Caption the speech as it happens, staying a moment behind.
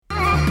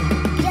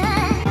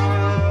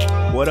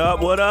What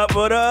up, what up,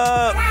 what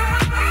up?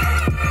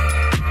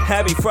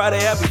 Happy Friday,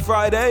 happy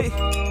Friday.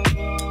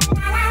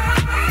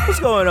 What's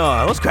going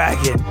on? What's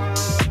cracking?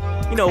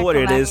 You know what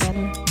it is.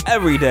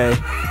 Every day,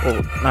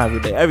 well, not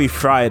every day, every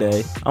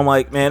Friday, I'm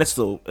like, man,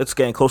 it's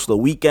getting close to the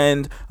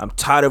weekend. I'm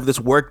tired of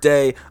this work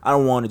day. I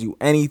don't want to do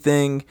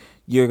anything.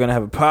 You're going to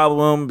have a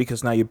problem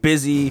because now you're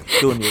busy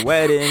doing your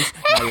weddings.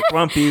 Now you're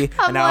grumpy.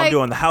 And now I'm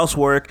doing the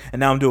housework. And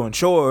now I'm doing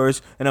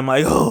chores. And I'm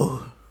like,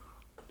 oh.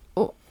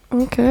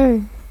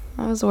 Okay.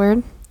 That was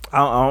weird.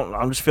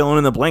 I'm just filling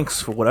in the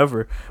blanks for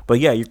whatever. But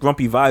yeah, your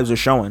grumpy vibes are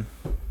showing.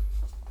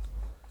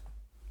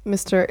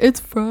 Mr. It's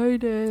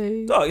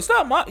Friday. Dog, it's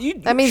not my...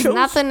 That means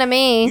nothing to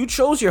me. You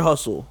chose your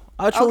hustle.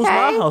 I chose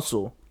my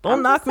hustle.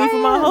 Don't knock me for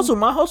my hustle.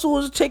 My hustle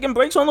was taking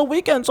breaks on the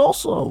weekends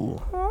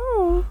also.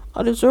 Oh.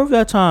 I deserve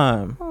that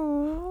time.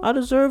 Oh. I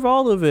deserve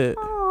all of it.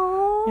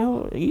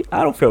 Oh. Yo,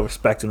 I don't feel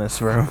respect in this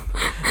room.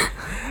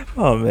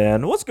 Oh,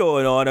 man. What's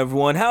going on,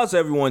 everyone? How's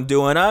everyone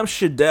doing? I'm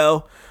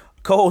Shadell,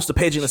 co-host of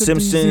Paging the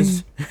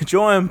Simpsons,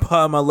 joined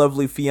by my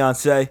lovely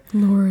fiance,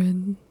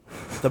 Lauren.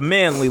 The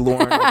manly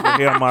Lauren over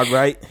here on my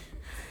right.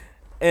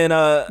 And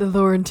the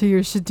Lauren to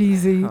your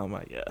Shadizi. Oh,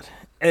 my God.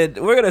 And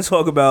we're going to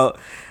talk about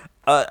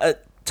a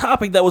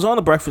topic that was on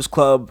the Breakfast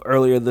Club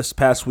earlier this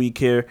past week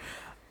here.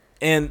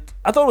 And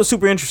I thought it was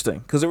super interesting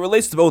because it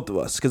relates to both of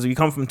us because we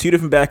come from two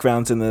different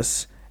backgrounds in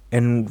this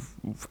and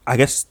I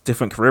guess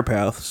different career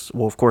paths.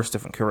 Well, of course,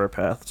 different career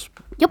paths.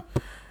 Yep.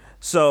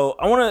 So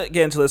I want to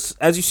get into this.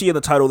 As you see in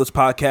the title of this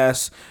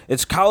podcast,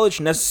 it's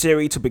college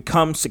necessary to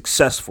become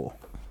successful.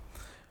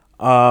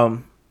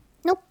 Nope.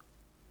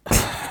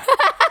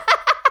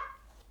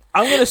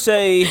 I'm going to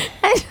say...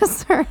 I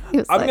just heard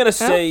you I'm going to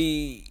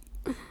say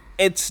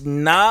it's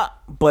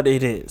not, but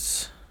it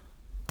is.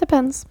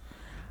 Depends.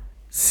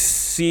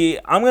 See,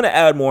 I'm going to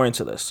add more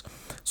into this.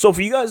 So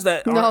for you guys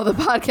that No, the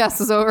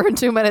podcast is over in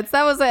 2 minutes.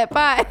 That was it.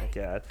 Bye. Oh my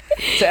God.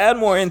 To add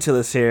more into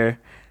this here,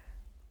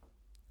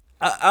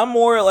 I'm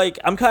more like,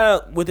 I'm kind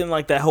of within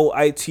like that whole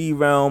IT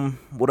realm,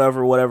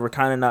 whatever,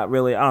 kind of not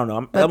really. I don't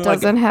know. That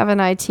doesn't have an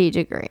IT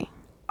degree.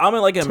 I'm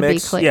in like a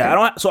mix. Be clear. Yeah, I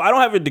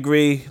don't have a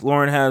degree.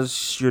 Lauren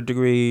has your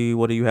degree.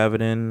 What do you have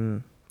it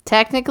in?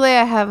 Technically,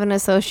 I have an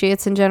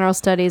associate's in general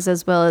studies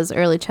as well as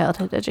early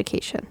childhood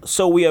education.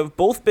 So we have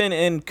both been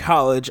in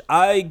college.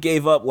 I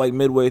gave up like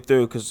midway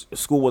through because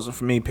school wasn't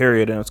for me,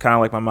 period. And it's kind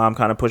of like my mom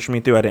kind of pushed me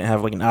through. I didn't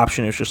have like an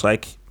option. It was just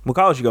like, what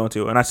college you going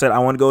to? And I said, I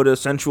want to go to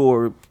Central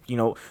or,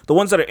 the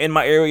ones that are in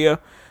my area.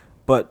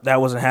 But that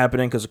wasn't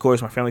happening because, of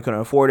course, my family couldn't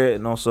afford it.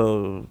 And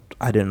also,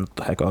 I didn't know what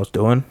the heck I was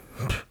doing.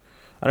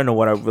 I don't know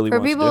what I really wanted to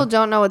do. For people who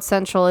don't know what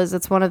Central is,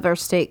 it's one of their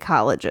state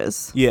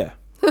colleges. Yeah.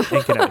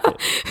 In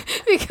Connecticut.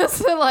 Because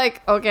they're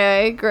like,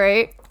 okay,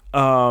 great.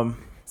 So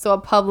a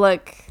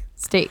public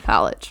state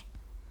college.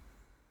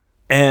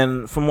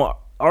 And from what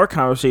our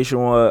conversation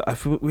was, I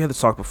feel we had this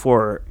talk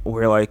before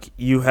where like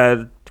you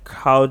had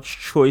college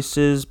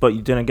choices, but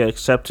you didn't get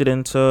accepted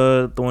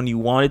into the one you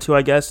wanted to,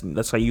 I guess. And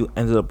that's how you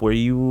ended up where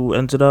you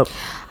ended up.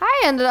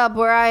 I ended up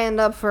where I ended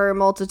up for a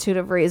multitude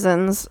of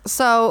reasons.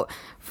 So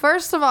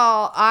first of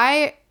all,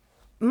 my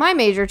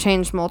major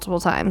changed multiple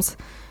times.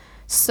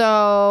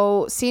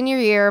 So senior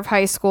year of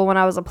high school, when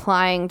I was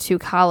applying to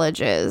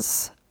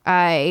colleges,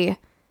 I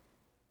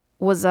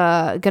was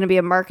going to be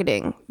a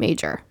marketing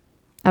major.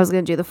 I was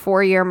going to do the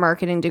 4-year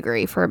marketing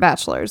degree for a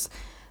bachelor's.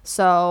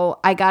 So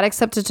I got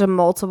accepted to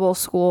multiple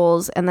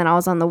schools, and then I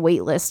was on the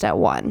wait list at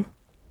one.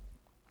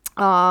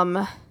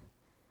 I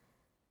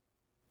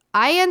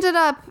ended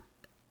up,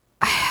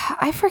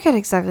 I forget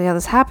exactly how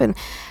this happened.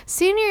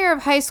 Senior year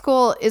of high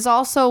school is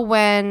also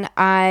when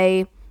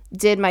I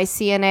did my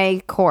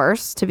CNA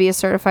course to be a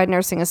certified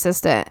nursing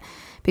assistant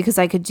because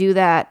I could do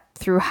that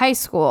through high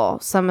school.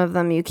 Some of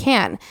them you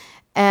can.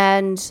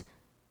 And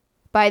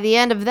by the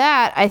end of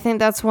that, I think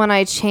that's when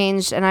I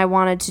changed and I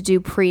wanted to do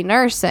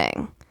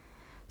pre-nursing.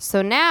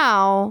 So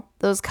now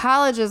those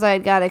colleges I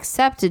got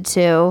accepted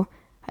to,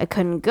 I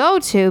couldn't go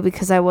to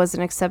because I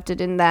wasn't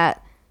accepted in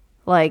that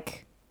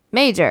like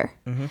major.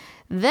 Mm-hmm.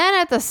 Then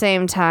at the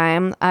same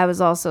time, I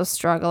was also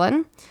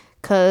struggling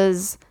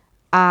because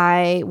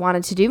I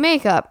wanted to do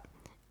makeup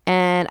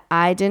and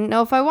I didn't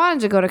know if I wanted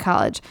to go to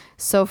college.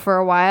 So for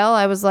a while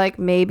I was like,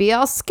 maybe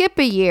I'll skip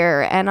a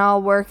year and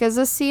I'll work as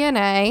a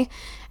CNA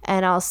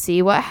and I'll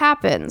see what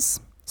happens.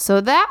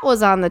 So that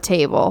was on the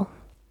table.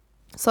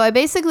 So I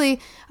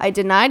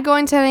denied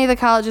going to any of the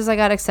colleges I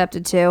got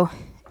accepted to.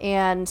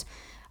 And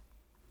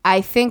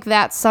I think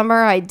that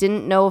summer I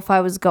didn't know if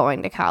I was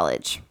going to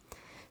college.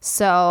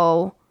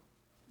 So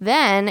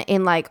then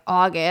in like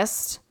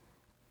August,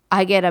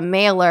 I get a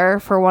mailer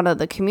for one of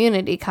the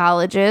community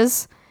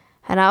colleges,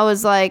 and I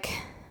was like,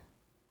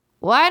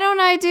 why don't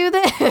I do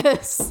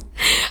this?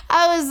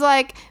 I was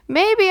like,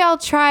 maybe I'll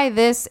try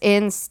this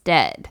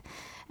instead.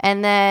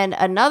 And then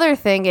another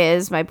thing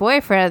is my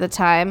boyfriend at the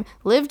time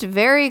lived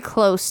very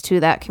close to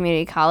that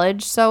community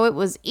college, so it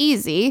was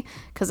easy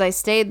because I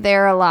stayed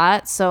there a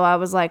lot. So I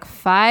was like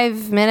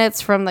 5 minutes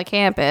from the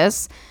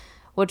campus,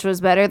 which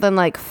was better than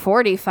like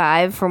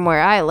 45 from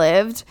where I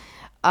lived.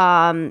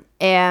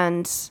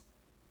 And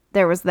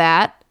there was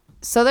that.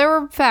 So there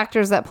were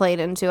factors that played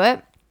into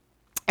it.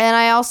 And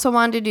I also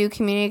wanted to do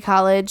community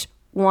college.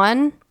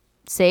 One,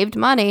 saved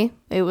money.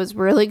 It was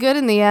really good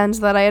in the end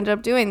that I ended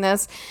up doing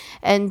this.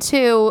 And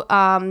two,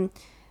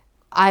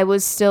 I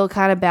was still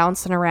kind of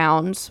bouncing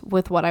around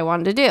with what I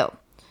wanted to do.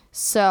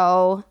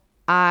 So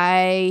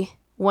I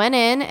went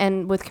in,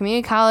 and with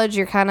community college,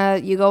 you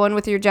go in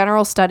with your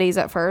general studies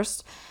at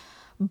first.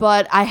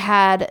 But I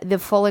had the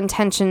full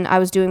intention, I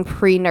was doing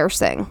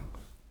pre-nursing.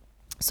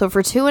 So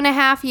for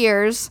 2.5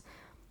 years,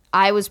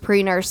 I was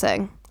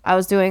pre-nursing. I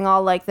was doing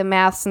all like the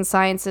maths and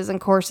sciences and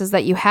courses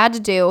that you had to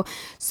do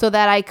so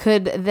that I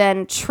could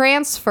then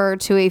transfer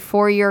to a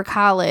 4-year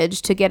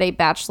college to get a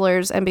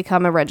bachelor's and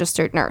become a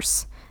registered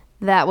nurse.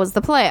 That was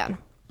the plan.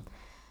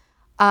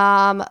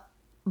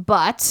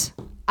 But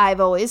I've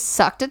always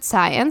sucked at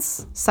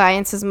science.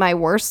 Science is my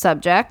worst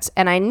subject,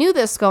 and I knew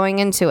this going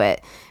into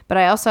it. But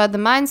I also had the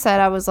mindset,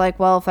 I was like,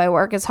 well, if I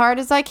work as hard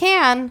as I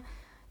can,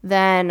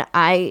 then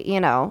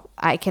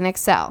I can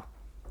excel.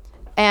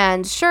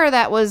 And sure,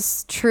 that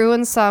was true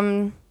in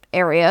some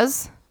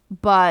areas,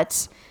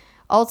 but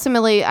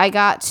ultimately I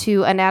got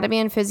to Anatomy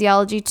and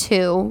Physiology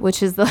 2,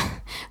 which is the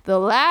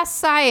last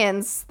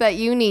science that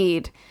you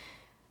need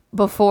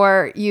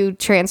before you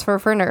transfer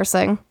for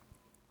nursing.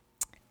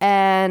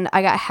 And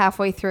I got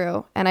halfway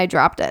through and I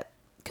dropped it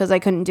because I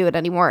couldn't do it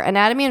anymore.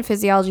 Anatomy and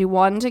Physiology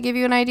 1, to give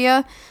you an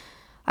idea,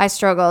 I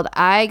struggled.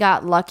 I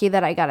got lucky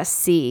that I got a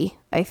C,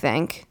 I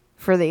think,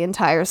 for the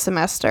entire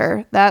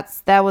semester.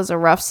 That was a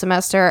rough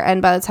semester.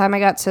 And by the time I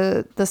got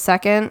to the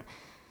second,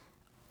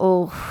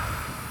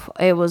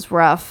 it was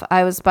rough.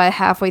 I was by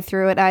halfway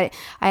through it. I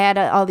had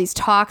all these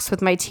talks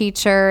with my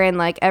teacher and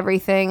like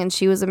everything, and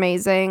she was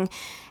amazing.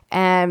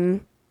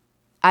 And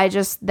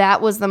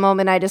that was the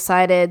moment I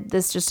decided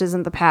this just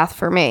isn't the path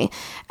for me.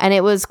 And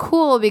it was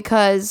cool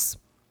because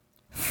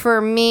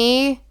for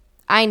me,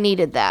 I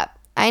needed that.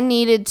 I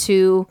needed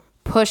to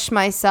push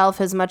myself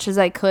as much as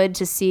I could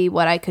to see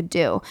what I could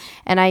do.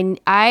 And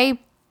I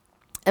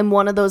am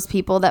one of those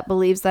people that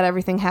believes that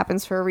everything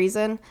happens for a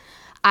reason.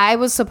 I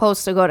was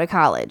supposed to go to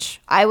college.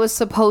 I was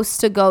supposed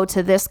to go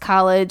to this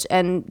college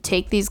and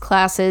take these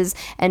classes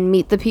and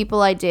meet the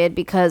people I did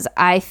because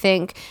I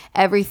think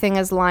everything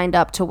is lined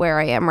up to where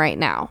I am right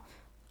now.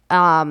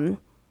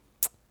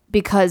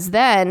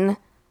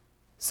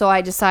 So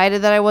I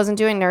decided that I wasn't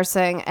doing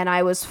nursing, and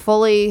I was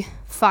fully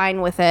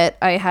fine with it.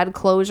 I had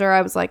closure.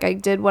 I was like, I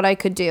did what I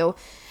could do.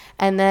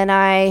 And then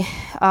I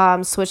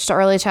switched to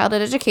early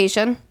childhood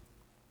education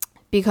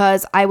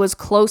because I was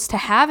close to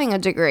having a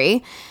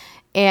degree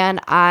and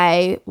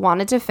I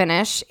wanted to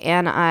finish,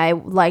 and I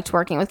liked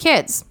working with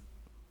kids.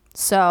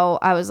 So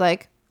I was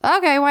like,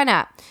 okay, why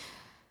not?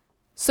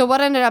 So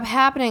what ended up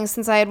happening,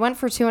 since I had went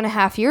for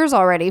 2.5 years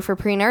already for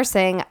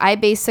pre-nursing, I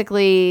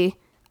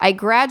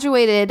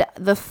graduated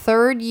the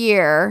third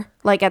year,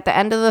 like at the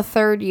end of the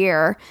third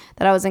year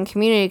that I was in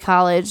community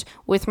college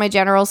with my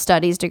general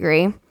studies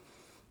degree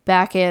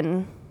that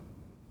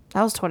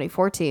was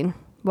 2014.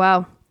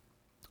 Wow.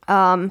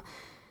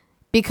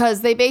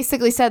 Because they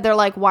basically said, they're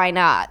like, why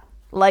not?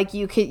 Like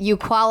you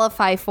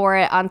qualify for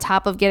it on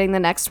top of getting the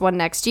next one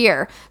next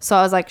year. So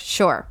I was like,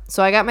 sure.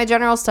 So I got my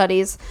general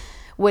studies,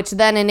 which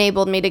then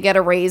enabled me to get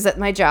a raise at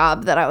my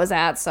job that I was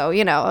at. So,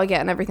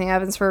 again, everything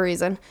happens for a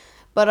reason.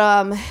 But,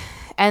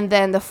 and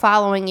then the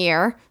following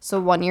year, so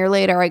 1 year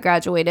later, I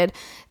graduated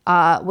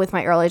with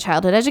my early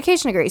childhood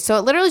education degree. So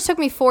it literally took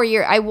me 4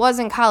 years. I was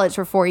in college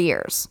for 4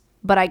 years,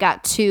 but I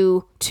got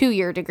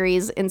two-year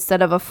degrees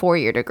instead of a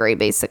 4-year degree,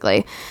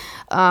 basically.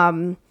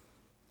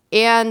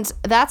 And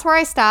that's where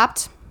I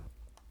stopped.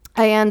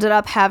 I ended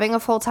up having a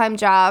full-time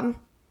job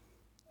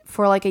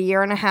for like 1.5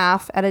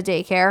 years at a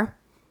daycare.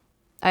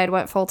 I had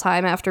went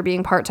full-time after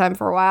being part-time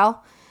for a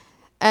while.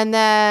 And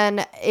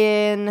then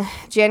in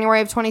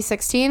January of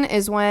 2016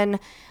 is when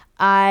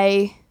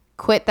I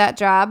quit that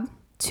job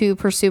to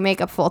pursue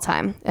makeup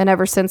full-time. And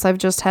ever since, I've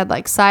just had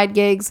like side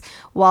gigs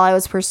while I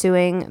was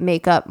pursuing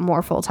makeup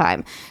more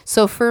full-time.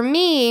 So for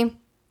me,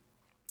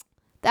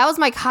 that was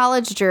my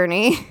college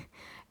journey.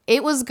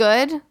 It was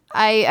good.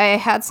 I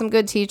had some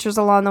good teachers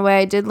along the way.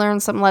 I did learn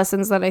some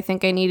lessons that I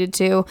think I needed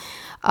to.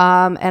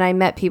 And I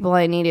met people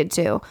I needed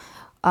to.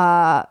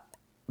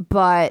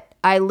 But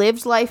I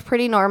lived life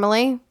pretty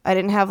normally. I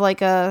didn't have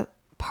like a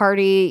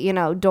party,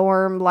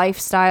 dorm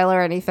lifestyle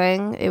or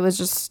anything. It was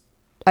just,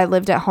 I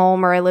lived at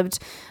home or I lived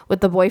with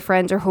the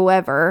boyfriend or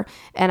whoever,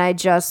 and I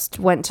just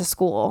went to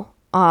school.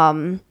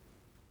 And,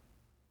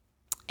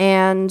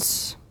 in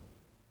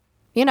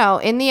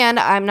the end,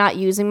 I'm not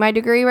using my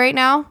degree right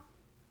now.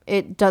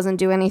 It doesn't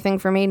do anything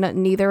for me.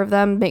 Neither of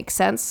them makes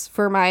sense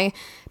for my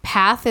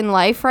path in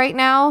life right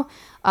now,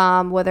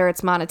 whether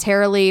it's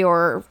monetarily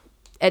or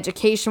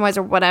education-wise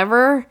or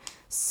whatever.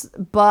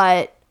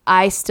 But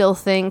I still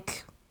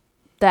think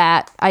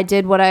that I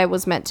did what I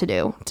was meant to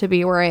do to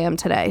be where I am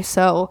today.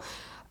 So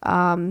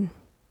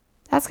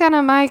that's kind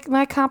of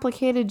my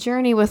complicated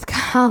journey with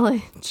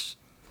college.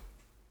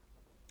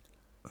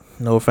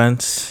 No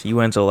offense, you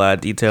went into a lot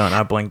of detail and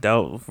I blanked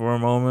out for a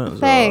moment. So.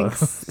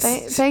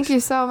 Thanks. Thank you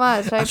so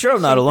much. I'm sure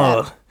I'm not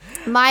alone.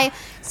 My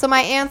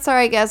answer,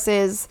 I guess,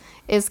 is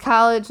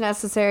college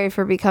necessary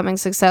for becoming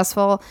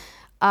successful?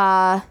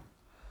 Yes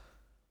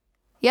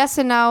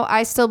and no.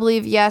 I still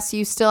believe yes,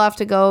 you still have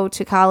to go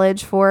to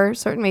college for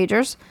certain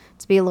majors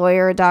to be a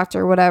lawyer, a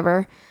doctor,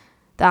 whatever,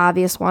 the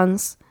obvious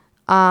ones.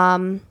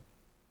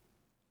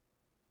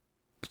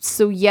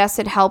 So yes,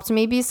 it helped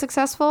me be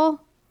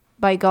successful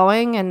by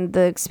going and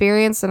the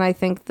experience, and I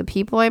think the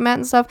people I met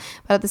and stuff.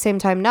 But at the same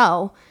time,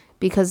 no,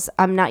 because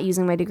I'm not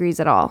using my degrees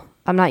at all.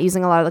 I'm not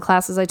using a lot of the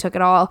classes I took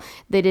at all.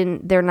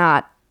 They're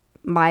not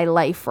my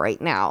life right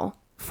now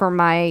for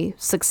my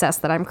success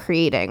that I'm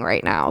creating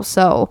right now.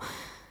 So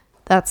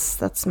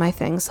that's my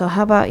thing. So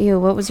how about you?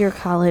 What was your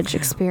college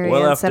experience?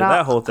 Well, after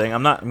that whole thing,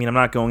 I'm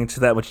not going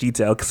into that much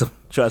detail because I'm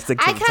trying to stick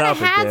to the topic. I kind of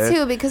had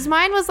to, because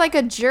mine was like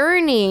a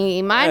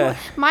journey. Mine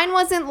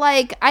wasn't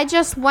like I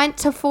just went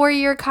to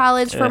 4-year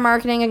college for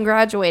marketing and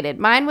graduated.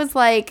 Mine was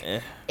like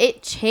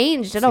it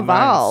changed. It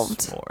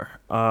evolved.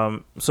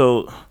 More.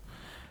 So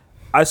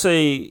I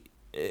say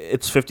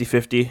it's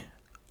 50-50.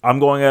 I'm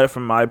going at it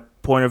from my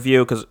point of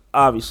view because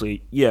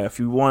obviously, yeah, if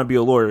you want to be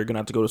a lawyer, you're going to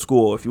have to go to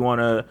school. If you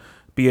want to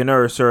be a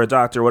nurse or a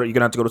doctor, you're going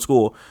to have to go to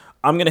school.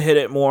 I'm going to hit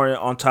it more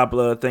on top of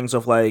the things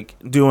of like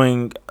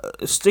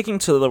sticking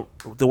to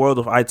the world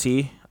of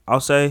IT, I'll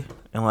say,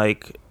 and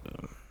like,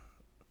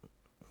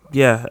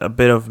 yeah, a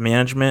bit of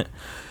management.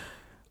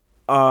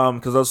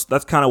 Because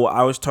that's kind of what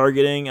I was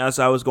targeting as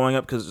I was going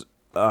up, because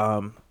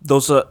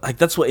those are like,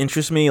 that's what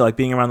interests me, like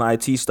being around the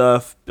IT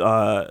stuff,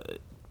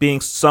 being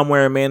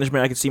somewhere in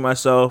management. I could see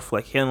myself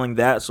like handling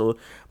that. So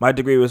my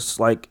degree was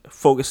like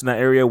focused in that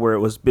area where it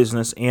was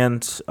business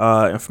and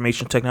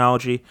information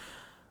technology.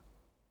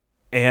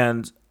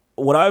 And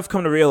what I've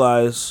come to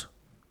realize,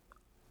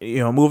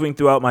 moving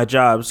throughout my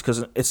jobs,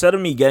 because instead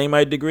of me getting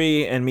my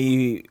degree and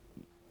me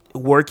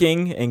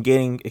working and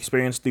gaining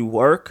experience through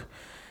work,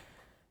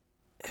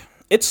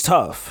 it's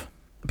tough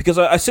because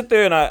I sit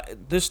there and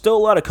there's still a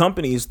lot of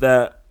companies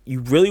that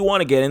you really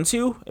want to get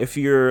into if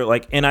you're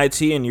like in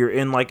IT and you're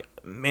in like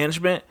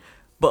management,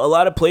 but a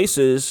lot of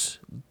places,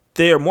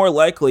 they are more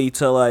likely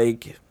to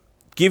like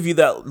give you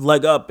that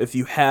leg up if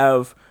you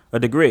have a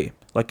degree.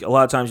 Like a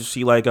lot of times you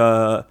see like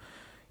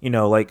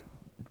like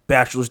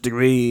bachelor's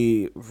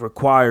degree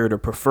required or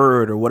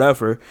preferred or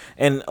whatever.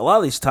 And a lot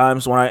of these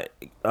times when I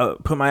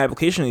put my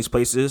application in these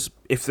places,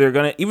 if they're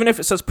gonna, even if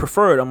it says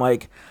preferred, I'm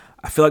like,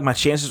 I feel like my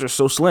chances are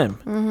so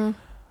slim.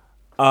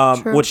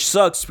 Which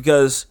sucks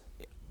because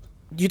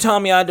you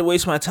telling me I had to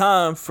waste my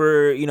time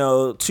for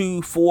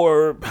 2,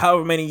 4,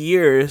 however many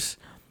years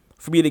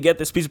for me to get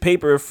this piece of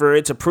paper for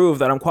it to prove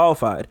that I'm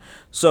qualified.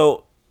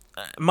 So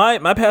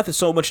my path is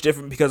so much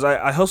different because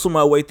I hustled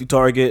my way through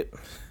Target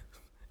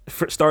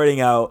for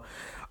starting out.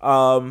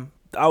 I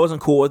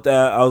wasn't cool with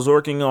that. I was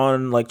working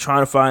on like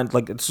trying to find,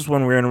 like, this is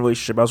when we were in a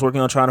relationship. I was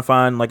working on trying to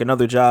find like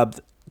another job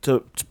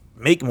to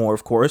make more,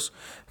 of course.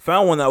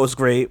 Found one that was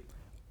great.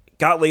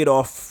 Got laid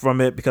off from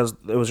it because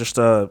it was just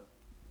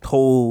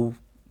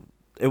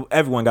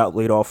everyone got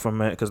laid off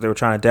from it because they were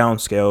trying to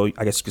downscale,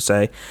 I guess you could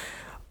say.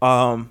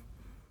 And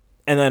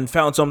then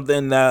found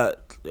something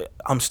that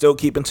I'm still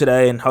keeping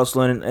today and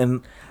hustling.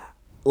 And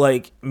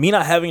like me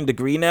not having a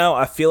degree now,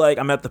 I feel like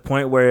I'm at the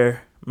point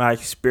where my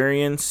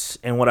experience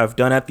and what I've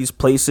done at these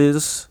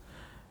places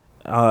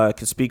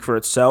can speak for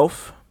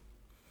itself.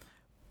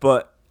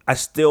 But I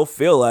still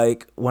feel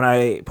like when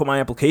I put my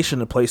application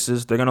to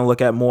places, they're going to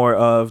look at more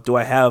of, do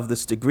I have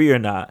this degree or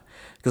not?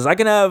 Because I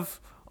can have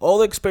all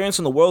the experience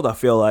in the world, I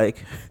feel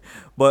like.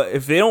 But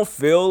if they don't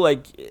feel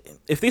like,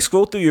 if they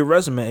scroll through your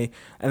resume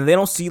and they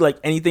don't see like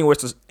anything where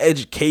it says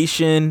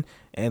education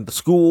and the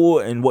school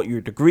and what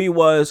your degree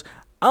was,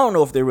 I don't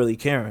know if they're really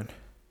caring.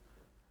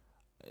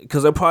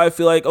 Because they'll probably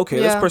feel like, okay,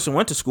 this person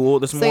went to school.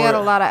 They got a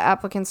lot of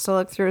applicants to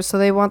look through, so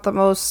they want the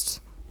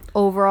most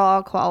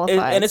overall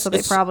qualified, so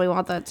they probably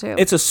want that too.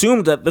 It's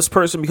assumed that this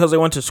person, because they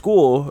went to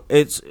school,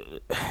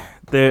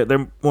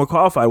 they're more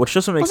qualified, which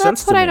doesn't make sense to me.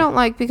 That's what I don't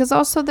like, because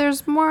also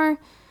there's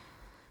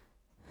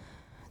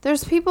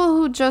people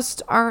who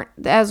just aren't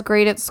as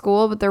great at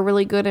school, but they're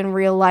really good in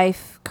real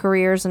life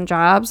careers and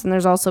jobs, and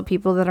there's also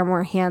people that are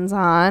more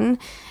hands-on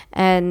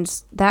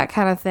and that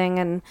kind of thing.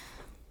 And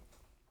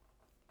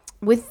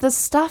with the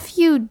stuff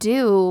you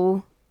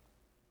do,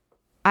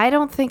 I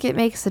don't think it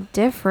makes a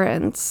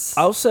difference.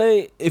 I'll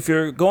say if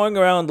you're going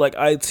around like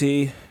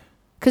IT,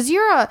 because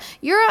you're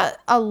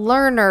a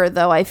learner,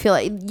 though. I feel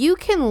like you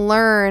can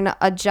learn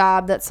a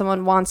job that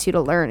someone wants you to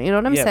learn. You know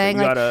what I'm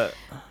saying?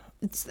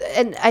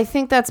 And I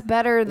think that's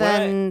better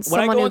than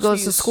someone who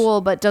goes to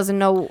school but doesn't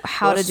know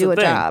how to do a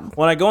job.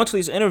 When I go into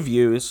these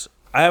interviews,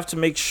 I have to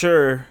make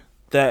sure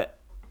that,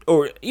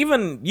 or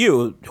even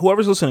you,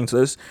 whoever's listening to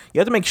this, you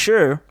have to make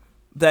sure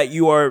that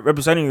you are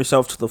representing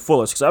yourself to the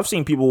fullest. Because I've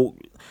seen people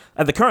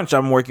at the current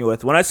job I'm working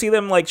with, when I see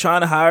them like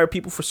trying to hire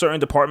people for certain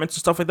departments and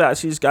stuff like that, I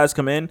see these guys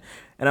come in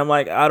and I'm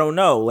like, I don't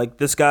know, like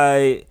this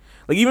guy,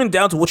 like even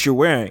down to what you're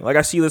wearing. Like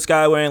I see this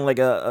guy wearing like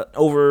a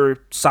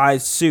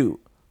oversized suit,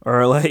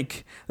 or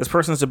like this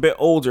person's a bit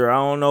older. I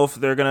don't know if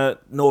they're gonna,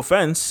 no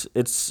offense,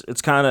 it's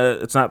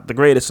not the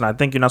greatest, and I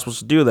think you're not supposed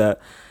to do that.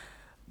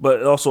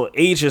 but also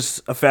age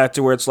is a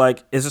factor where it's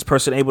like, is this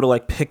person able to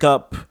like pick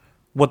up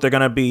what they're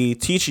gonna be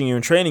teaching you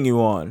and training you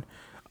on?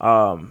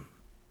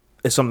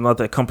 It's something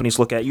that companies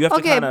look at. You have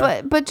to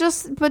kinda, but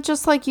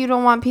just like you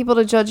don't want people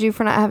to judge you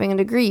for not having a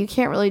degree, you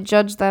can't really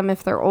judge them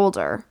if they're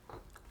older.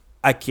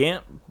 I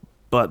can't,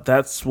 but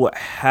that's what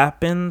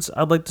happens,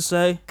 I'd like to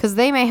say. Because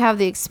they may have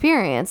the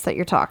experience that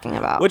you're talking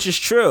about. Which is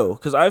true,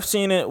 because I've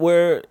seen it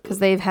where... Because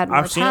they've had more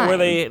time. I've seen it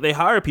where they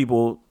hire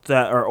people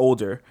that are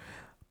older.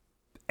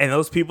 And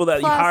those people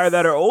that you hire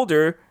that are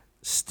older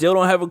still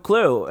don't have a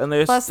clue. And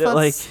they're still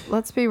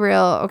Let's be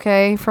real,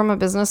 okay? From a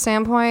business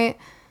standpoint,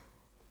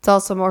 it's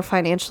also more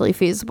financially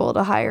feasible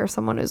to hire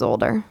someone who's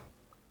older.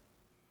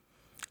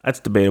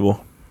 That's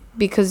debatable.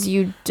 Because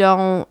you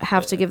don't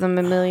have to give them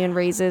a million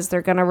raises.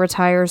 They're going to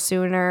retire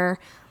sooner.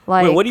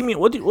 Like, wait, what do you mean?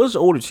 What is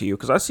older to you?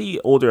 Because I see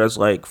older as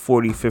like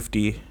 40,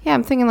 50. Yeah,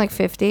 I'm thinking like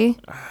 50.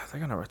 They're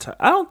going to retire.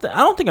 I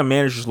don't think a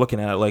manager's looking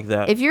at it like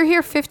that. If you're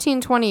here 15,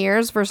 20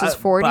 years versus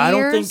 40 years. I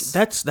don't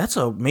think that's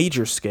a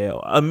major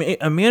scale.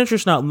 A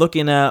manager's not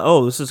looking at,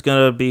 oh, this is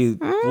going to be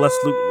less.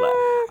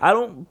 I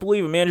don't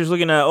believe a manager's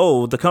looking at,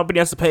 oh, the company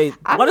has to pay.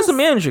 Why does the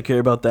manager care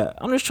about that?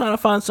 I'm just trying to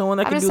find someone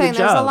that can do the job. I'm just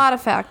saying there's a lot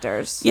of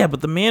factors. Yeah,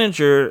 but the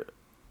manager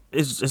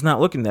is not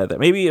looking at that.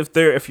 Maybe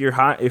if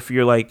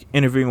you're like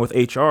interviewing with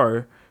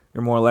HR,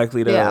 you're more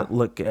likely to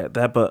look at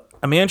that. But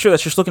a manager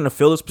that's just looking to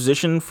fill this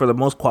position for the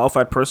most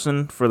qualified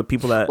person for the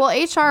people that... Well,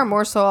 HR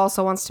more so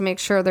also wants to make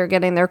sure they're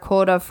getting their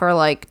quota for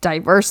like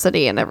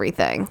diversity and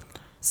everything.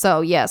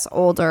 So yes,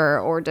 older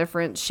or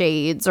different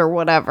shades or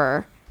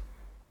whatever.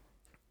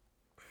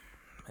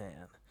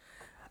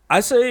 I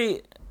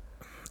say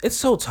it's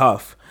so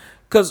tough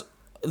because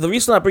the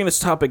reason I bring this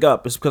topic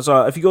up is because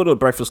if you go to a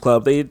Breakfast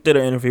Club, they did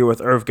an interview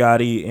with Irv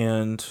Gotti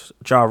and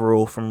Ja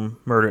Rule from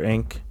Murder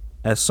Inc.,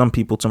 as some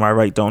people to my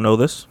right don't know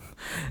this.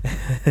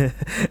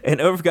 And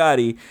Irv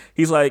Gotti,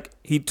 he's like,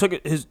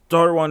 his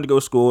daughter wanted to go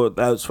to school.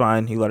 That was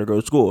fine. He let her go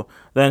to school.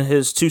 Then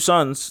his two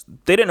sons,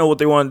 they didn't know what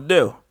they wanted to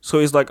do. So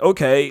he's like,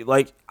 okay,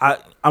 like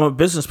I'm a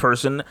business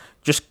person.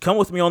 Just come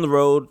with me on the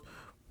road.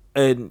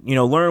 And,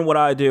 learn what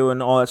I do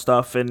and all that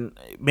stuff. And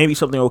maybe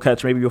something will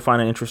catch. Maybe you'll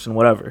find an interest in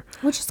whatever.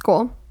 Which is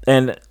cool.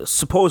 And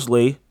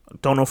supposedly,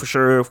 don't know for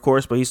sure, of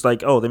course, but he's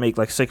like, oh, they make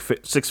like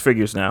six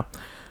figures now.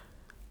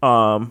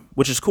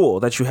 Which is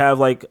cool. That you have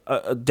like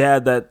a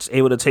dad that's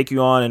able to take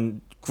you on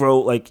and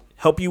grow, like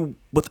help you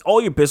with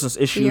all your business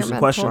issues and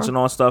questions and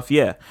all that stuff.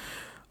 Yeah.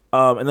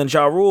 And then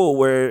Ja Rule,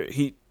 where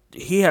he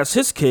has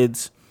his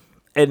kids.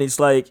 And it's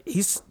like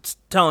he's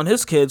telling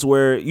his kids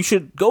where you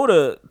should go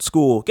to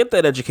school, get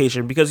that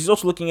education, because he's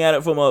also looking at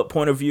it from a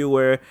point of view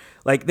where,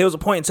 like, there was a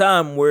point in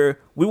time where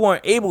we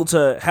weren't able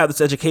to have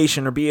this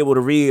education or be able to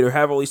read or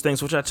have all these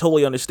things, which I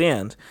totally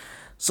understand.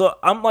 So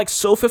I'm like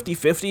so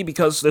 50-50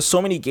 because there's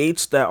so many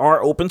gates that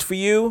are opened for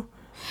you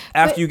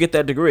after you get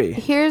that degree.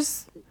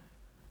 Here's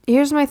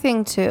my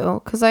thing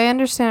too, because I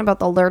understand about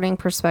the learning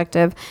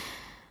perspective.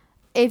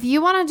 If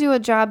you want to do a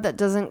job that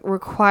doesn't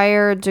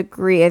require a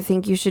degree, I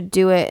think you should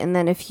do it. And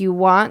then if you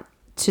want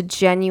to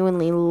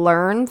genuinely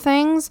learn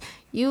things,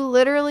 you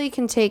literally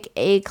can take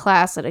a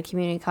class at a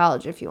community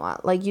college if you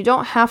want. Like, you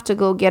don't have to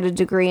go get a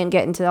degree and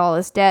get into all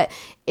this debt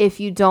if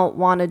you don't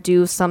want to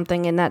do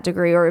something in that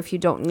degree or if you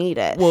don't need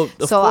it. Well, of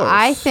course.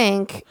 I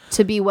think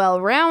to be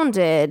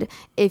well-rounded,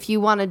 if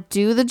you want to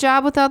do the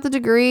job without the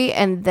degree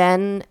and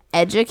then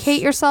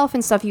educate yourself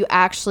in stuff you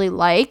actually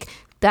like,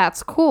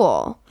 that's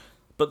cool.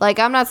 Like,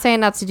 I'm not saying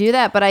not to do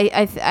that, but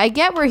I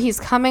get where he's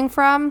coming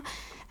from.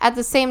 At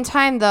the same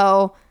time,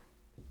 though,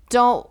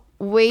 don't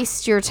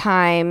waste your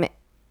time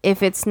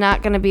if it's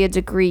not going to be a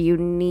degree you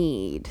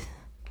need.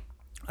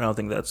 I don't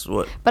think that's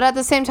what... But at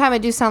the same time, I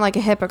do sound like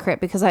a hypocrite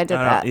because I did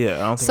that. Yeah, I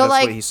don't think that's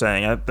what he's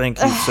saying. I think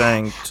he's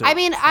saying...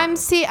 I'm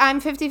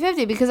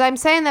 50-50 because I'm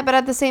saying that, but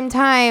at the same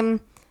time,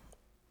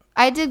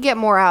 I did get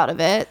more out of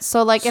it.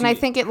 So, like, and I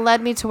think it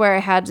led me to where I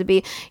had to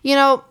be.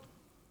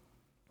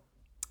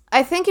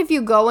 I think if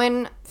you go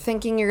in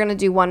thinking you're going to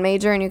do one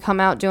major and you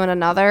come out doing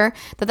another,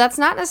 that's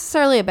not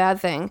necessarily a bad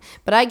thing.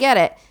 But I get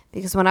it,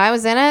 because when I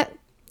was in it,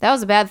 that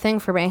was a bad thing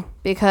for me,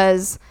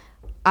 because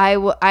I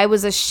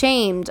was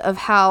ashamed of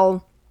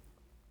how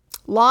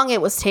long it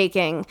was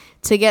taking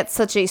to get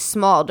such a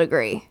small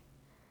degree.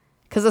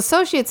 Because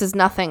associates is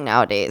nothing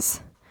nowadays.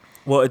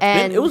 Well,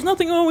 it was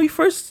nothing when we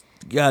first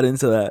got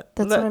into that.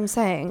 That's what I'm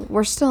saying.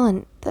 We're still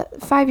in...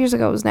 5 years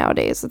ago was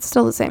nowadays. It's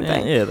still the same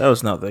thing. Yeah, that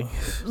was nothing.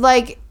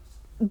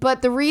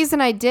 But the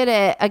reason I did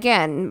it,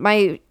 again,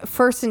 my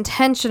first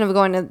intention of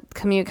going to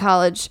community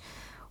college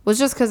was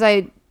just because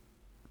I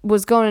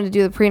was going to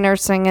do the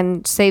pre-nursing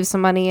and save some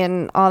money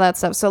and all that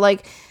stuff. So,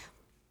 like,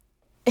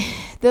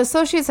 the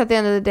associates at the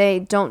end of the day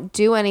don't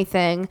do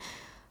anything.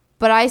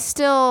 But I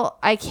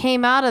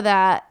came out of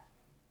that,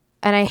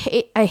 and I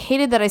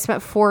hated that I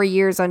spent 4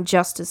 years on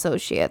just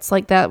associates.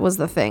 Like, that was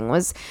the thing,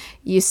 was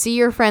you see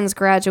your friends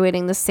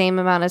graduating the same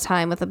amount of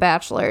time with a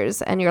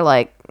bachelor's, and you're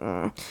like,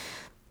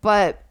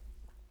 But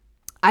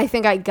I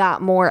think I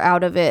got more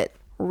out of it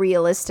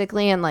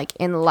realistically and like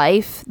in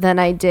life than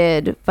I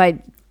did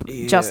by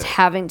just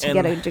having to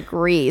get a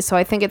degree. So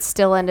I think it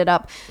still ended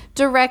up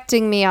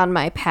directing me on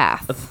my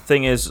path. The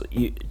thing is,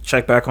 you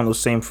check back on those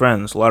same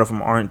friends. A lot of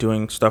them aren't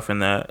doing stuff in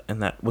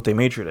that what they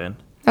majored in.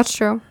 That's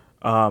true.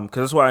 Because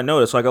that's what I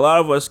noticed. Like, a lot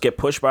of us get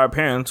pushed by our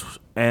parents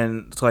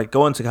and to like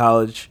go into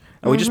college,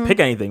 and we just pick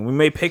anything. We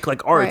may pick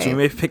like arts, we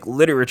may pick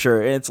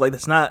literature, and it's like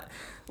that's not.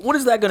 What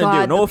is that going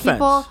to do? No offense.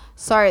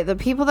 The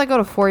people that go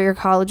to 4-year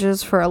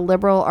colleges for a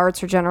liberal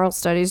arts or general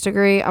studies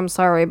degree, I'm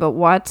sorry, but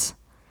what?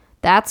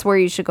 That's where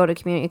you should go to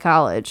community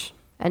college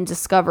and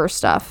discover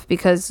stuff,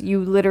 because you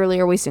literally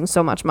are wasting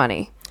so much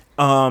money.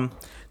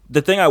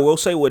 The thing I will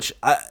say, which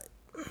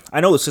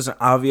I know this isn't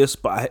obvious,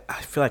 but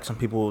I feel like some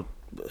people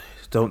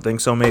don't think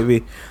so,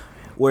 maybe,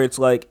 where it's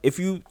like, if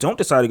you don't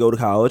decide to go to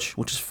college,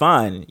 which is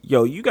fine,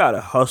 you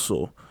gotta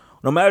hustle.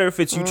 No matter if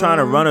it's you trying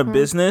to run a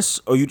business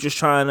or you just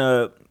trying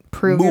to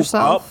prove move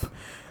yourself up.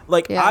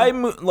 Like,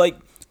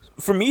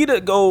 for me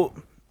to go,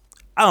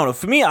 I don't know,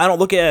 for me, I don't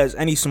look at it as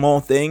any small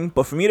thing,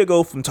 but for me to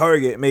go from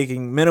Target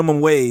making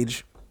minimum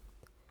wage,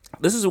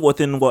 this is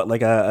within what,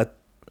 like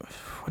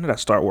when did I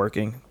start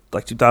working?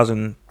 Like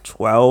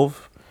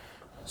 2012.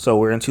 So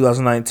we're in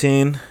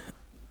 2019.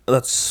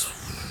 That's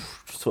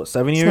what,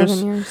 7 years?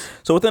 7 years.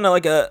 So within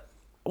like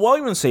I'll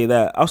even say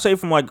that. I'll say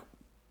from like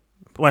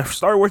when I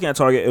started working at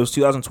Target, it was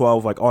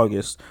 2012, like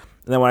August.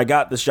 And then when I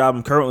got this job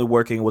I'm currently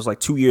working, it was like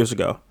 2 years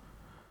ago.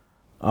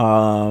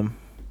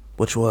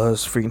 Which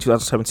was freaking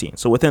 2017.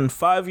 So within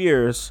 5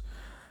 years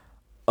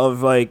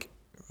of like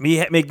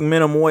me making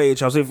minimum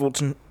wage, I was able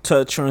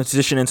to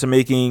transition into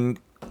making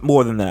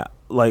more than that,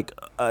 like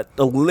a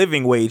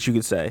living wage, you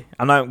could say.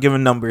 I'm not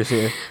giving numbers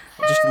here,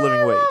 just a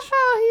living wage.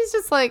 Oh, he's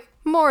just like,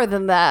 more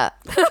than that.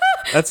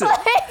 That's it.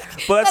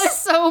 But that is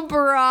so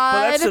broad.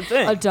 But that's the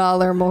thing.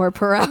 $1 more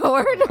per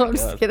hour. No, I'm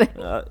just kidding.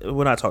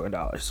 We're not talking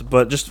dollars,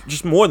 but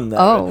just more than that.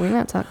 Oh, we're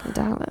not talking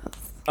dollars.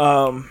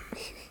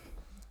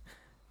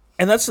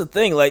 And that's the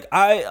thing. Like,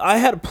 I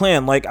had a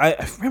plan. Like, I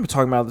remember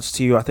talking about this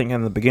to you, I think,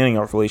 in the beginning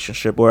of our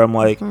relationship, where I'm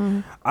like,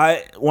 when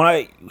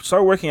I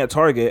started working at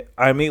Target,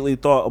 I immediately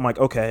thought, I'm like,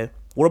 okay,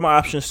 what are my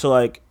options to,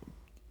 like,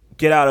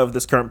 get out of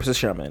this current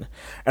position I'm in?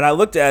 And I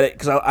looked at it,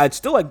 because I'd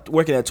still like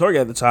working at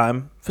Target at the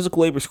time,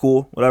 physical labor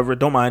school, whatever,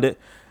 don't mind it.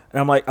 And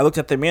I'm like, I looked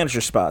at their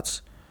manager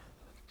spots.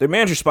 Their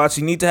manager spots,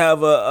 you need to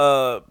have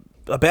a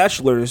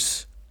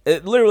bachelor's,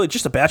 literally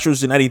just a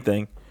bachelor's in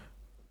anything,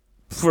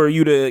 for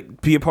you to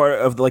be a part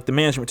of like the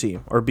management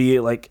team, or be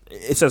like,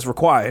 it says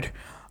required.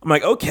 I'm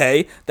like,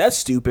 okay, that's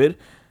stupid.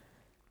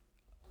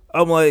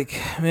 I'm like,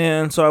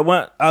 man, so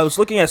I was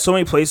looking at so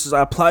many places. I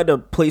applied to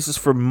places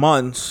for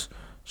months,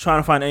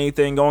 trying to find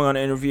anything, going on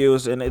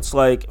interviews, and it's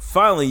like,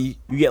 finally,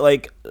 you get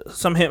like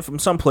some hint from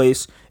some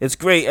place. It's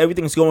great,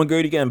 everything's going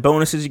good, you're getting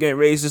bonuses, you're getting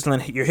raises, and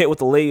then you're hit with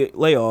the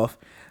layoff.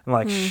 I'm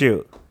like,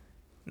 shoot,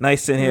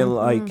 nice in here,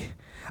 like,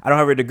 I don't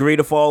have a degree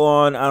to fall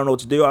on. I don't know what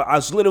to do. I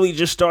was literally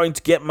just starting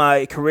to get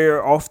my career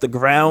off the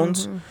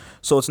ground.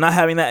 So it's not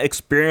having that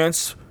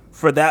experience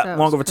for that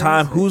long of a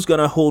time. Who's going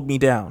to hold me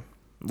down?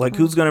 Like,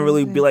 who's going to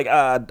really be like,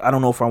 I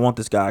don't know if I want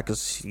this guy,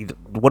 because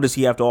what does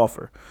he have to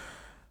offer?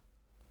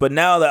 But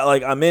now that,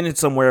 like, I'm in it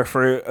somewhere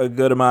for a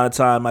good amount of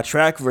time, my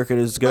track record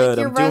is good.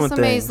 Like, I'm doing things. Your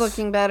resume is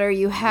looking better.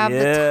 You have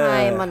the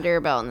time under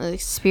your belt and the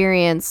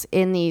experience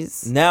in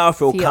these Now I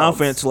feel fields.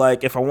 confident to,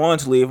 like, if I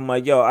wanted to leave, I'm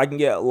like, I can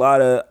get a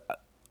lot of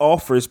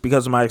offers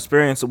because of my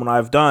experience and what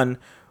I've done.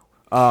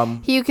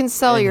 You can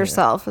sell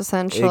yourself,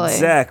 essentially.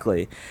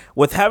 Exactly.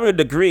 With having a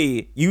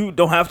degree, you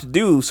don't have to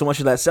do so much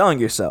of that selling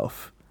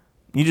yourself.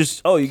 You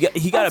just,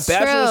 he got a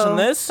bachelor's in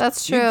this?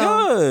 That's true. You're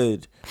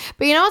good.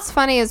 But you know what's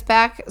funny is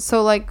back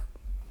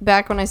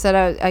when I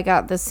said I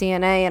got the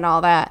CNA and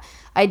all that,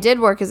 I did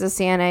work as a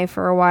CNA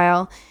for a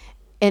while.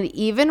 And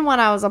even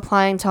when I was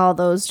applying to all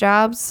those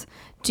jobs,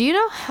 do you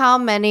know how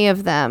many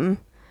of them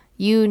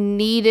you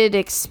needed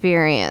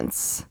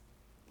experience?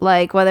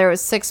 Like, whether it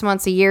was 6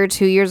 months, a year,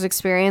 2 years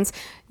experience,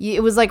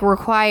 it was like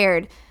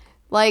required.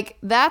 Like,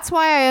 that's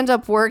why I end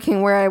up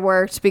working where I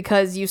worked,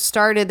 because you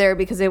started there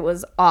because it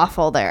was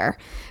awful there.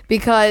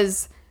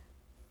 Because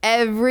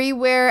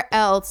everywhere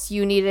else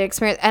you needed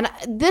experience. And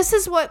this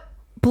is what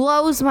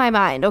blows my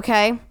mind,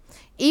 okay?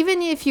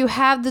 Even if you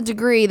have the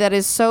degree that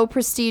is so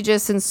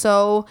prestigious and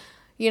so,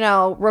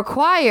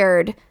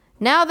 required,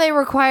 now they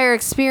require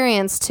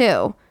experience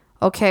too.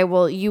 Okay,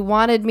 well, you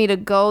wanted me to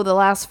go the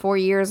last 4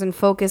 years and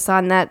focus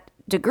on that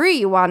degree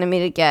you wanted me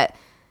to get.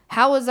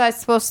 How was I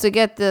supposed to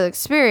get the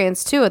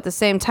experience too at the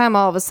same time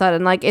all of a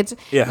sudden? Like, it's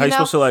how you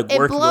supposed to like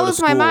work? It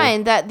blows my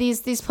mind that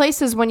these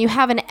places, when you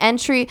have an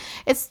entry,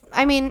 it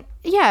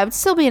would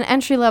still be an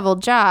entry level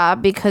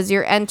job because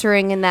you're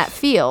entering in that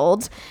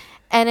field,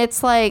 and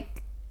it's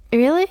like,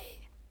 really?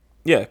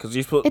 Yeah, because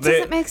you're supposed. It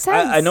doesn't make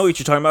sense. I know what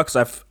you're talking about,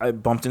 because I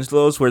bumped into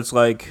those where it's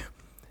like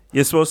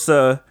you're supposed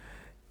to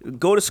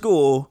go to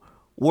school,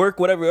 work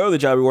whatever other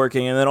job you're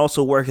working, and then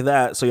also work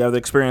that, so you have the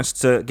experience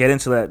to get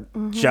into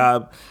that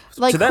job,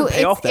 like, to then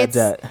pay off that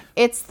debt.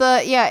 It's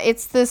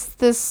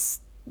this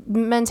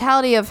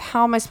mentality of,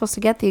 how am I supposed to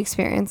get the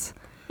experience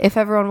if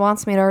everyone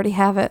wants me to already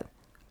have it?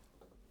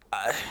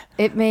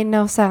 It made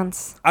no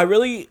sense.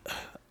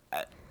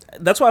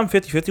 that's why I'm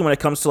 50-50 when it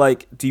comes to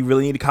like, do you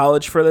really need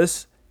college for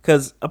this?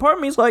 Because a part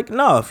of me is like,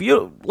 no, if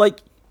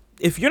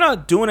you're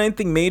not doing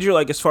anything major,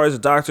 like as far as a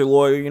doctor,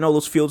 lawyer, you know,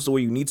 those fields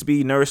where you need to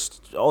be,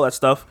 nurse, all that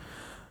stuff,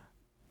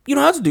 you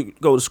don't have to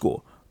go to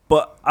school.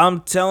 But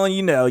I'm telling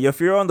you now, if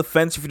you're on the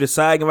fence, if you're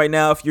deciding right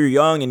now, if you're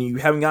young and you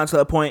haven't gotten to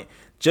that point,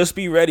 just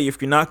be ready.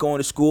 If you're not going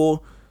to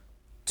school,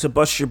 to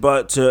bust your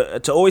butt,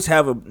 to always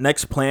have a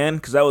next plan,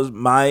 because that was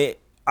my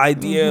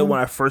idea when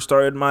I first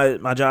started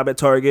my job at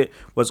Target,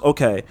 was,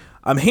 okay,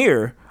 I'm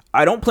here.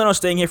 I don't plan on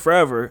staying here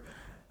forever.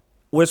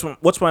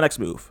 What's my next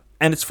move?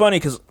 And it's funny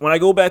because when I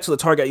go back to the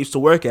Target I used to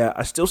work at,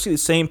 I still see the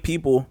same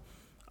people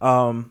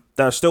that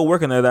are still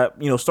working there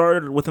that, you know,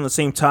 started within the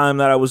same time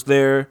that I was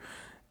there.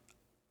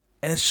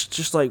 And it's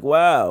just like,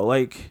 wow,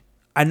 like,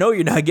 I know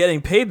you're not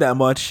getting paid that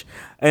much,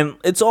 and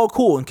it's all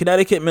cool. In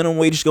Connecticut, minimum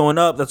wage is going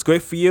up. That's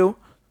great for you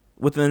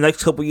within the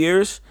next couple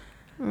years.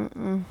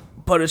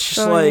 But it's just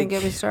Don't like, even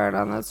get me started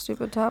on that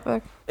stupid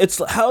topic.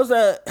 it's how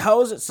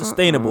is it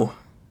sustainable?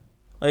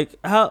 Like,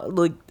 how,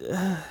 like,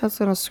 That's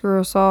gonna screw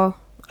us all.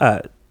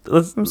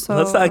 let's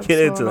not get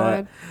into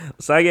that.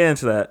 Let's not get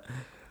into that.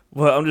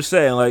 But I'm just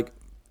saying, like,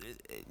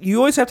 you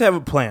always have to have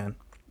a plan.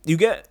 You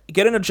get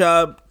in a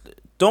job.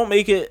 Don't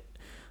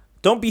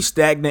be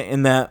stagnant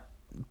in that.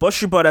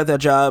 Bust your butt at that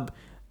job.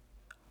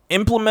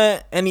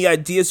 Implement any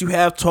ideas you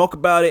have. Talk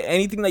about it.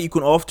 Anything that you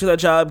can offer to that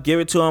job, give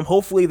it to them.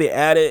 Hopefully they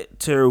add it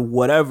to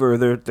whatever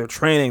their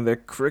training, their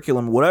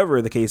curriculum,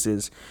 whatever the case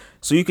is,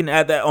 so you can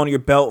add that on your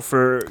belt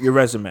for your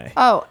resume.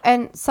 Oh,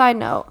 and side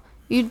note,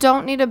 you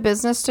don't need a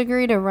business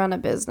degree to run a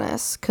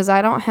business, because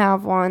I don't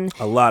have one.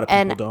 A lot of people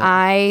and don't.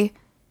 I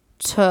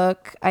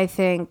took, I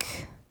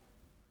think,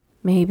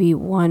 maybe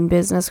one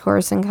business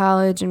course in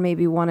college and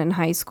maybe one in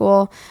high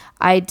school.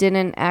 I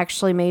didn't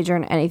actually major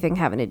in anything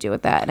having to do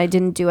with that, and I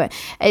didn't do it.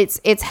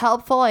 It's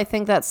helpful. I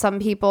think that some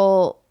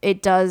people,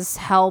 it does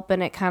help,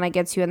 and it kind of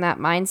gets you in that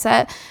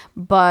mindset,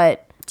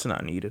 but it's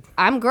not needed.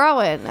 I'm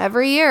growing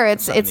every year.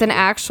 It's an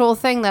actual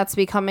thing that's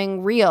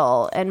becoming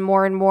real and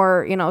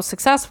more, you know,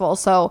 successful.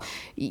 So,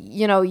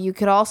 you know, you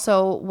could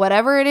also,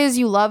 whatever it is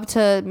you love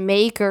to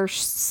make or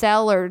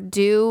sell or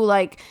do,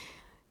 like,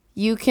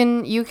 you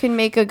can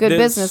make a good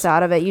business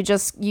out of it.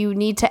 You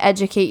need to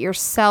educate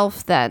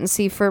yourself then.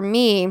 See, for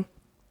me,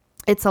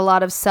 it's a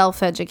lot of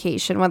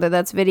self-education, whether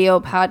that's video,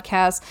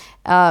 podcasts,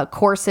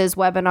 courses,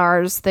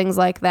 webinars, things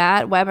like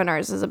that.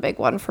 Webinars is a big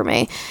one for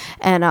me.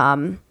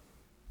 And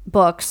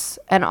books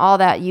and all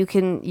that. You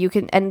can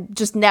and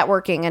just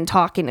networking and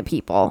talking to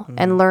people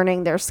and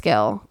learning their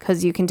skill,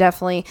 because you can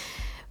definitely,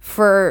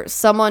 for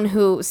someone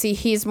who, see,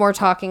 he's more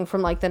talking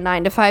from like the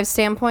 9-to-5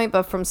 standpoint,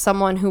 but from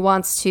someone who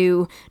wants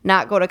to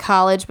not go to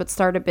college but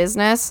start a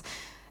business,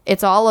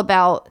 it's all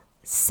about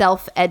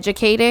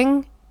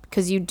self-educating,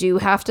 because you do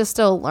have to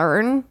still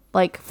learn,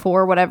 like,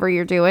 for whatever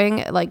you're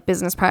doing, like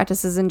business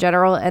practices in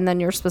general, and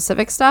then your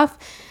specific stuff.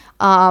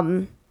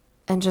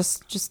 And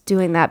just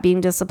doing that,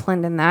 being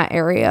disciplined in that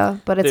area,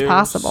 but it's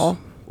possible.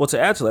 Well, to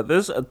add to that,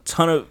 there's a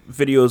ton of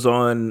videos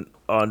on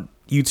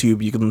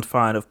YouTube you can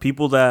find of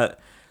people that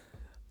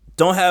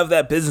don't have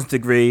that business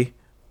degree,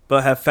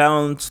 but have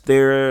found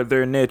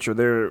their niche or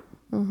their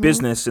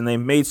business, and they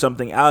made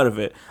something out of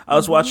it. I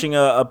was watching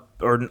listening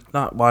to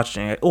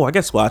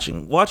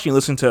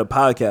a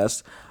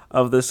podcast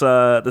of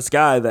this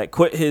guy that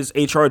quit his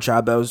HR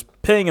job that was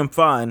paying him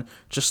fine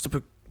just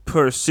to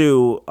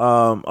pursue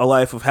a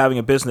life of having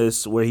a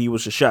business where he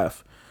was a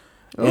chef.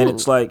 Ooh. And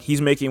it's like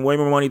he's making way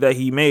more money that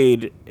he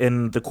made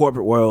in the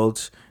corporate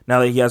world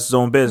now that he has his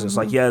own business.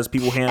 Like, he has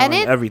people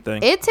handling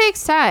everything. It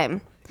takes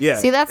time. Yeah.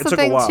 See, that's the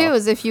thing too,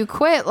 is if you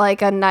quit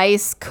like a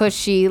nice,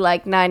 cushy,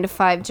 like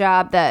 9-to-5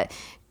 job that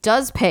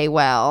does pay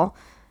well,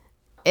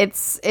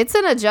 it's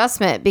an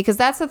adjustment, because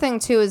that's the thing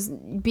too, is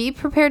be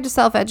prepared to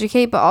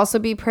self-educate, but also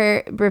be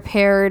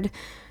prepared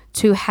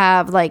to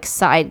have like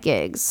side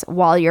gigs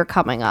while you're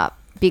coming up.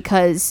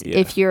 Because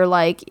if you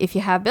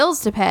have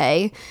bills to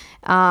pay,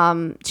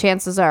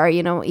 chances are,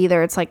 you know,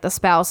 either it's like the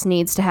spouse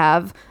needs to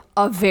have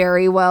a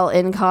very well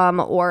income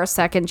or a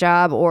second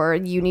job, or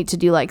you need to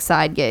do like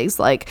side gigs,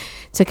 like,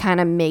 to kind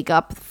of make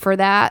up for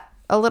that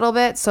a little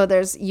bit. So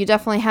you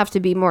definitely have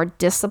to be more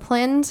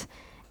disciplined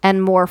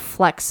and more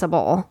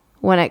flexible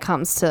when it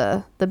comes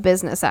to the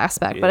business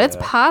aspect. But it's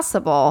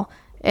possible.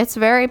 It's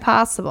very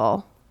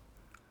possible.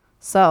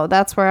 So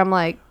that's where I'm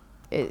like,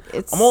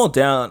 I'm all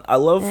down. I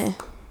love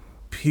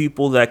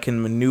people that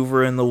can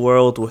maneuver in the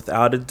world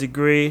without a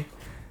degree,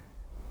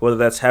 whether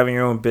that's having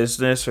your own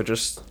business or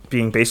just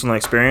being based on the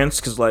experience.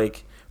 Because,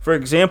 like, for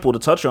example, to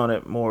touch on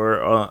it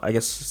more, I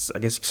guess you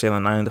could say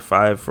on the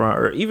 9-to-5 front,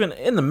 or even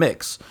in the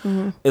mix,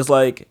 is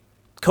like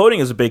coding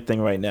is a big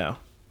thing right now.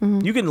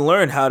 You can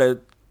learn how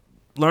to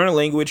learn a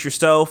language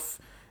yourself,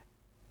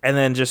 and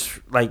then just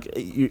like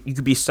you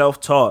could be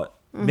self-taught,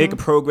 make a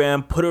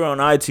program, put it on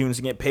iTunes,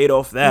 and get paid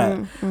off that.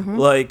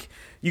 Like,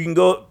 you can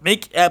go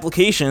make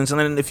applications, and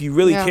then if you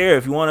really care,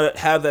 if you want to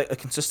have a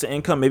consistent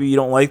income, maybe you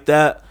don't like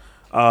that,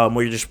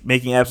 where you're just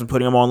making apps and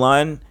putting them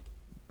online,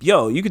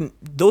 yo, you can,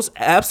 those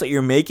apps that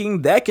you're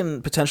making, that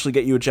can potentially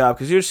get you a job,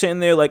 because you're sitting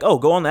there like, oh,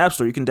 go on the App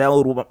Store, you can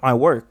download my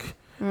work.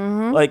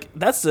 Like,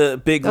 that's a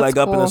big leg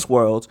up in this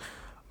world.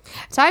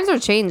 Times are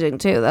changing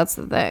too. That's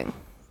the thing.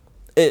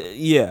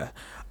 Yeah,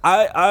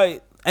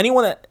 I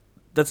anyone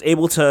that's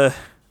able to,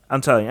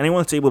 I'm telling you,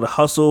 anyone that's able to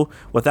hustle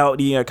without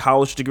needing a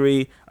college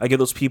degree, I give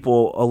those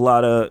people a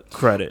lot of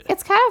credit.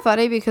 It's kind of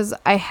funny because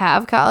I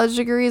have college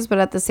degrees, but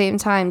at the same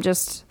time,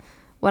 just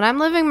when I'm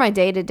living my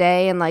day to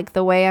day and like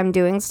the way I'm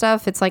doing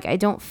stuff, it's like I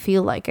don't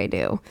feel like I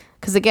do.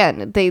 Because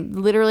again, they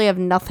literally have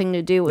nothing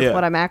to do with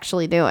what I'm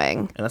actually doing.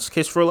 And that's the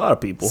case for a lot of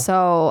people.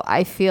 So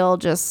I feel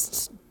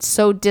just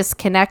so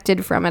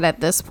disconnected from it at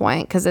this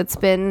point, because it's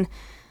been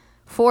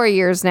 4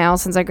 years now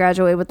since I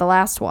graduated with the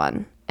last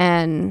one.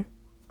 And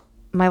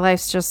my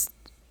life's just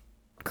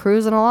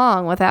cruising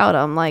along without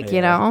them. Like,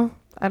 you know,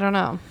 I don't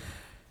know.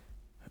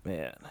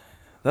 Man,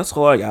 that's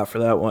all I got for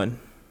that one.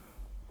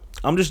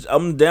 I'm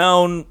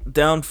down.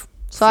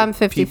 So I'm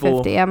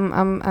 50-50.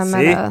 I'm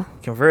See? at a...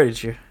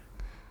 Converted you.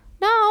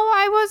 No,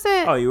 I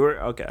wasn't. Oh, you were?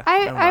 Okay.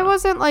 I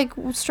wasn't like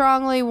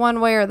strongly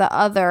one way or the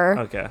other.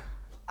 Okay.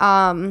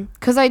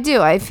 Because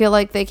I feel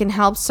like they can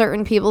help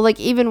certain people, like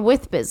even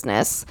with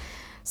business.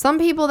 Some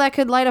people that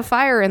could light a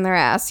fire in their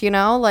ass, you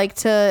know, like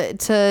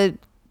to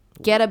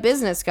get a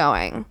business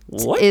going.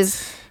 What?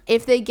 Is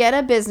if they get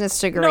a business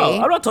degree.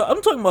 No, I'm not.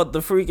 I'm talking about the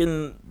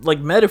freaking like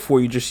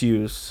metaphor you just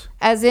used.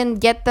 As in,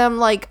 get them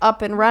like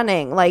up and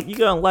running. Like, you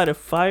gonna light a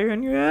fire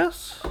in your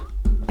ass?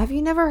 Have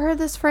you never heard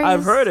this phrase?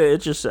 I've heard it.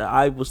 It's just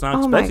I was not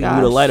Oh expecting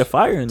you to light a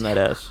fire in that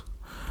ass.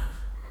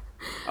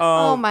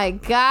 Oh my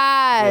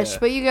gosh! Yeah.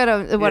 But you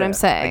get what I'm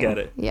saying. I get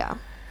it. Yeah.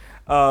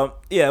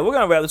 Yeah, we're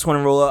gonna wrap this one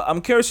and roll up.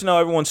 I'm curious to know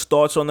everyone's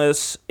thoughts on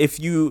this. Let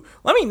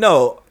me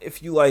know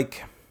if you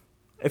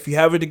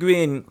have a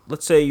degree and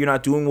let's say you're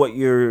not doing what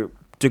your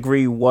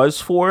degree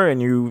was for,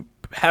 and you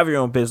have your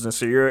own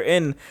business, or you're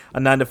in a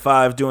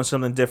 9-to-5 doing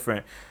something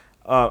different.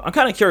 I'm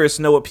kind of curious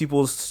to know what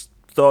people's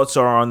thoughts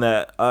are on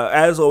that.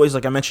 As always,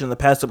 like I mentioned in the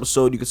past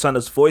episode, you can send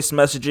us voice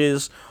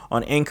messages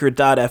on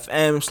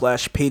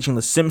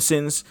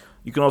anchor.fm/pagingthesimpsons.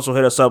 You can also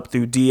hit us up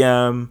through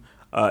DM,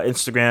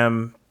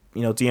 Instagram,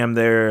 DM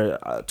there,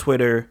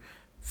 Twitter,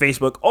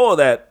 Facebook, all of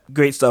that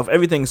great stuff.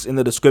 Everything's in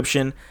the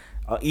description.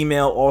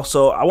 Email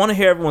also. I want to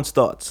hear everyone's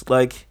thoughts.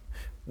 Like,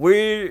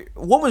 what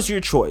was your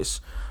choice?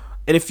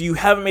 And if you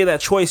haven't made that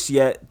choice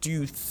yet, do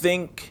you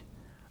think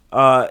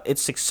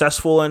it's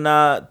successful or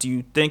not? Do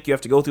you think you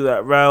have to go through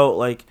that route?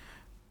 Like,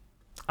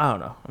 I don't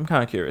know. I'm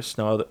kind of curious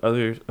to know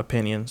other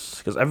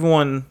opinions, because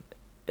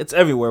it's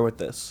everywhere with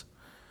this.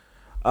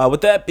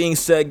 With that being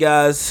said,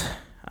 guys,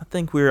 I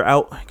think we're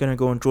out. Gonna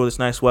go enjoy this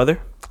nice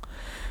weather.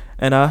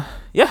 And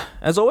yeah,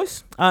 as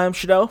always, I'm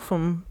Shadell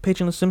from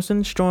Paging the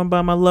Simpsons, joined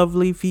by my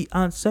lovely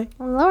fiance,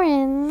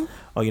 Lauren.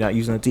 Oh, you're not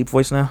using a deep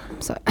voice now?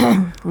 Sorry.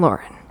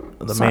 Lauren.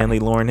 The manly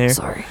Lauren here.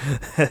 Sorry.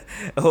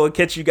 I'll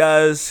catch you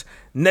guys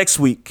next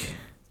week.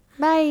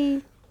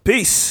 Bye.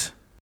 Peace.